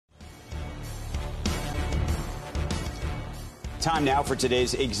Time now for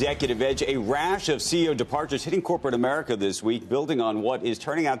today's Executive Edge. A rash of CEO departures hitting corporate America this week, building on what is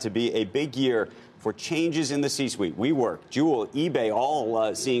turning out to be a big year for changes in the C-suite. WeWork, Jewel, eBay,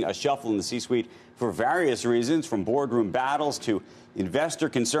 all seeing a shuffle in the C-suite for various reasons, from boardroom battles to investor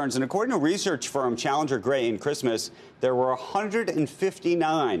concerns. And according to research firm Challenger Gray in Christmas, there were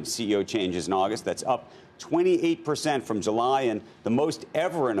 159 CEO changes in August. That's up 28% from July and the most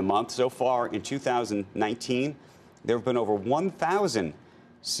ever in a month so far in 2019. There have been over 1,000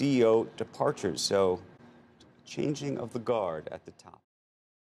 CEO departures, so changing of the guard at the top.